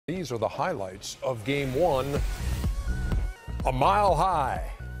These are the highlights of Game 1. A mile high.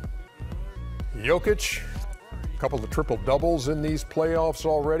 Jokic, a couple of triple-doubles in these playoffs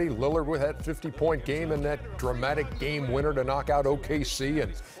already. Lillard with that 50-point game and that dramatic game winner to knock out OKC.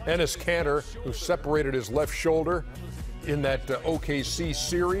 And Enes Kanter, who separated his left shoulder in that OKC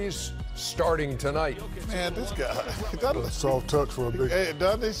series, starting tonight. Man, this guy. A soft touch for a big. Hey,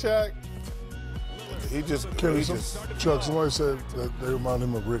 doesn't he, Shaq? Chuck, somebody said that they remind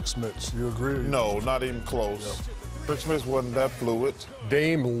him of Rick Smits. You agree? No, not even close. Rick Smits wasn't that fluid.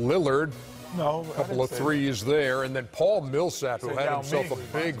 Dame Lillard, no, a couple of threes there, and then Paul Millsap, who had himself a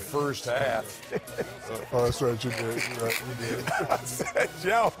big first half. Oh, that's right, you did. You did. I said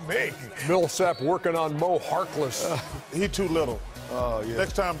Yao Ming. Millsap working on Mo Harkless. He too little. Oh, yeah.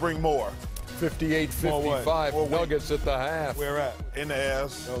 Next time, bring more. 58-55, Nuggets at the half. Where at? In the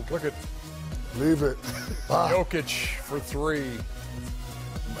ass. Look at Leave it. Jokic for three.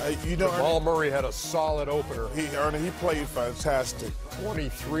 You know, Jamal Murray had a solid opener. He played fantastic.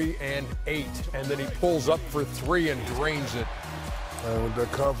 23 and 8, and then he pulls up for three and drains it. And with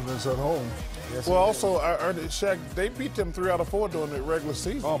that confidence at home. Yes, well, also, Shaq, they beat them 3 out of 4 during the regular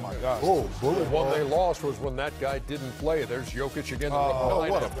season. Oh, my gosh. Oh, The one they lost was when that guy didn't play. There's Jokic again. Oh,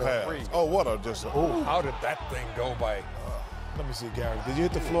 what a pass. Oh, what a how did that thing go by? Let me see, Gary. Did you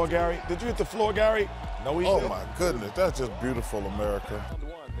hit the floor, Gary? Did you hit the floor, Gary? No, he didn't. Oh, my goodness. That's just beautiful, America.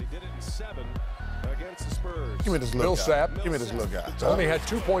 They did it in 7 against the Spurs. Give me this little Millsap. guy. Give me this little guy. Only had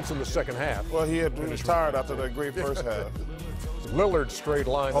 2 points in the second half. Well, he was tired after that great first half. Lillard straight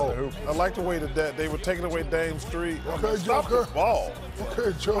line to the hoop. I like the way that they were taking away Dame's three. Okay, Stop Joker. the ball.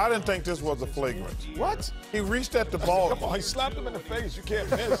 Okay, Joker. I didn't think this was a flagrant. What? He reached at the ball. Come on, he slapped him in the face. You can't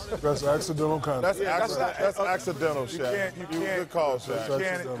miss. That's accidental contact. That's accidental, You Shaq. can't. Good call, Shaq.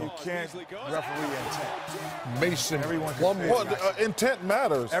 You can't referee intent. Mason Everyone can Plumlee. say Well, intent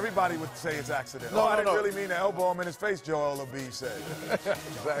matters. Everybody would say it's accidental. No, I no, didn't no. really mean to elbow him in his face, Joel Embiid said.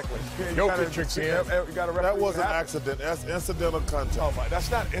 Exactly. You Jokic again. You got to That was an accident. That's incidental contact. Oh my, that's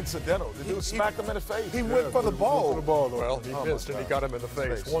not incidental. The dude smacked him in the face. He went for the ball. Well, he missed and he got him in the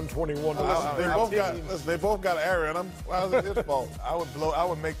face. 121 to They both got area in them. Why is it his fault? I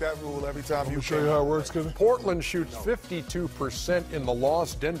would make that rule every time Let you me show you how it works, Kenny. Portland shoots 52% in the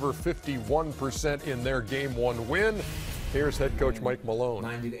loss. Denver 51% in their Game 1 win. Here's head coach Mike Malone.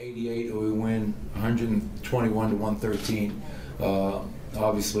 90 to 88, we win 121 to 113.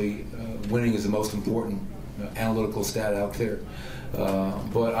 Obviously, winning is the most important analytical stat out there.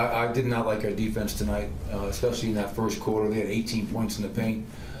 But I did not like our defense tonight, especially in that first quarter. They had 18 points in the paint.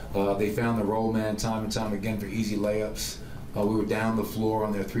 They found the roll man time and time again for easy layups. We were down the floor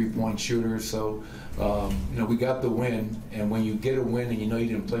on their three-point shooters. So, we got the win. And when you get a win and you know you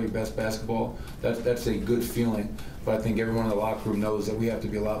didn't play your best basketball, that's a good feeling. But I think everyone in the locker room knows that we have to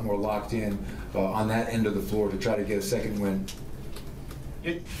be a lot more locked in on that end of the floor to try to get a second win.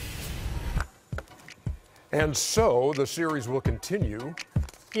 And so the series will continue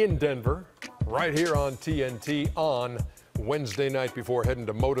in Denver, right here on TNT on Wednesday night before heading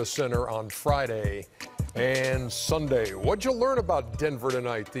to Moda Center on Friday and Sunday. What'd you learn about Denver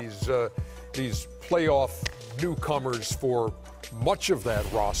tonight? These playoff newcomers for much of that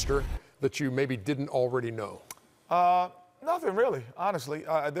roster that you maybe didn't already know. Nothing really, honestly.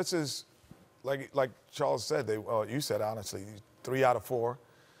 This is, like Charles said, you said honestly, 3 out of 4.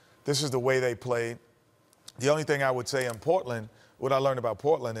 This is the way they played. The only thing I would say in Portland, what I learned about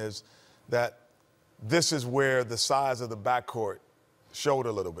Portland is that this is where the size of the backcourt showed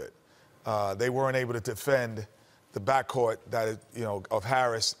a little bit. They weren't able to defend the backcourt of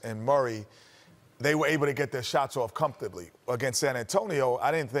Harris and Murray. They were able to get their shots off comfortably. Against San Antonio,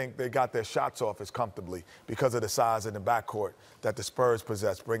 I didn't think they got their shots off as comfortably because of the size in the backcourt that the Spurs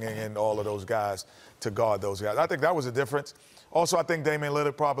possessed, bringing in all of those guys to guard those guys. I think that was a difference. Also, I think Damian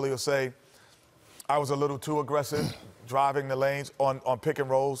Lillard probably will say, I was a little too aggressive driving the lanes on pick and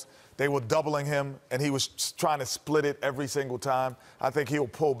rolls. They were doubling him, and he was trying to split it every single time. I think he'll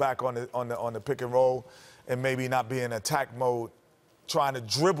pull back on the pick and roll and maybe not be in attack mode, trying to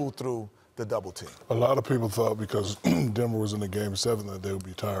dribble through the double team. A lot of people thought because Denver was in the Game 7 that they would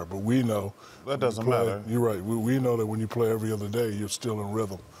be tired, but we know that doesn't matter. You're right. We know that when you play every other day, you're still in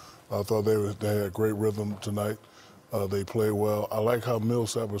rhythm. I thought they had great rhythm tonight. They played well. I like how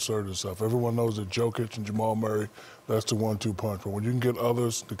Millsap asserted himself. Everyone knows that Jokic and Jamal Murray, that's the 1-2 punch. But when you can get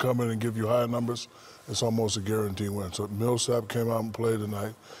others to come in and give you higher numbers, it's almost a guaranteed win. So Millsap came out and played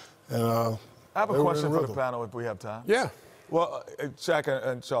tonight. And I have a question for the panel if we have time. Yeah. Well, Shaq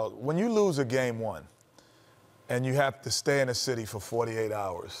and Charles, when you lose a Game 1 and you have to stay in a city for 48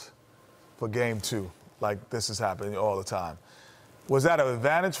 hours for Game 2, like this is happening all the time, Was that an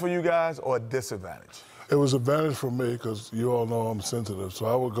advantage for you guys or a disadvantage? It was an advantage for me because you all know I'm sensitive. So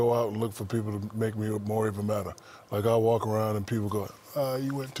I would go out and look for people to make me more even better. Like I walk around and people go,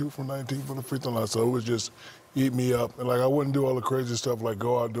 you went 2 for 19 from the free throw line. So it would just eat me up. And like I wouldn't do all the crazy stuff like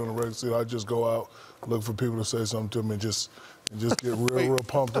go out during the regular season. I'd just go out, look for people to say something to me and just get real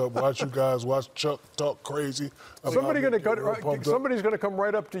pumped up. Watch you guys, watch Chuck talk crazy. Somebody's going to come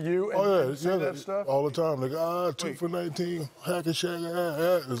right up to you and say that stuff? All the time. Like, 2 for 19, hack and shack.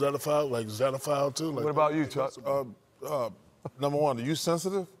 Is that a foul? Like, is that a foul too? Like, what about you, Chuck? Number one, are you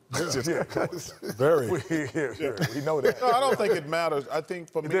sensitive? Yeah. Very. We know that. No, I don't think it matters. I think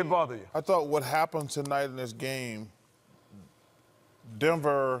for me, it didn't bother you. I thought what happened tonight in this game,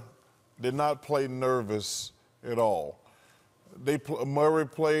 Denver did not play nervous at all. Murray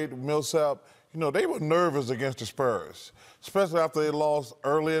played, Millsap. You know, they were nervous against the Spurs, especially after they lost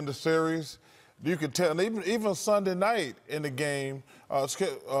early in the series. You could tell, and even Sunday night in the game,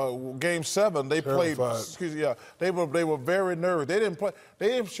 Game 7, they played. They were very nervous. They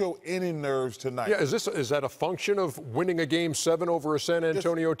didn't show any nerves tonight. Yeah, is that a function of winning a Game 7 over a San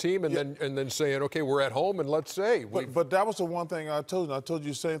Antonio team and then saying, okay, we're at home and let's say. But that was the one thing I told you. I told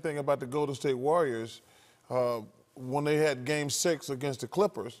you the same thing about the Golden State Warriors when they had Game 6 against the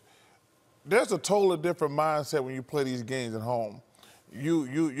Clippers. There's a totally different mindset when you play these games at home.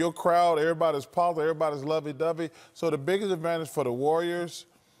 Your crowd, everybody's positive, everybody's lovey-dovey. So the biggest advantage for the Warriors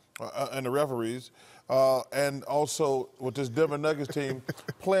and the referees, and also with this Denver Nuggets team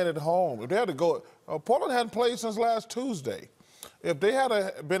playing at home. If they had to go, Portland hadn't played since last Tuesday. If they had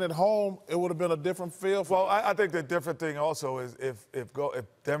been at home, it would have been a different feel. Well, I think the different thing also is if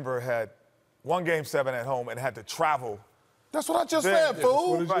Denver had won Game 7 at home and had to travel. That's what I just said,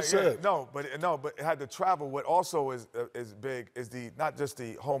 fool. What did you say? No, but it had to travel. What also is big is not just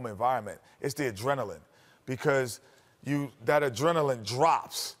the home environment. It's the adrenaline, because that adrenaline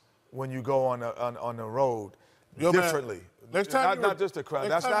drops when you go on the road differently. Man, next time not just the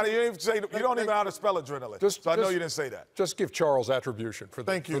crowd. That's not you don't even know how to spell adrenaline. So I know you didn't say that. Just give Charles attribution for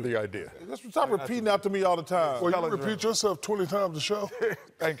the idea. Just stop repeating after me all the time. Well, you repeat yourself 20 times a show.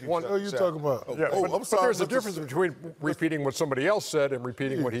 Thank you. What are you talking about? Yeah, I'm but sorry. there's a difference between repeating what somebody else said and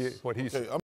repeating what he said.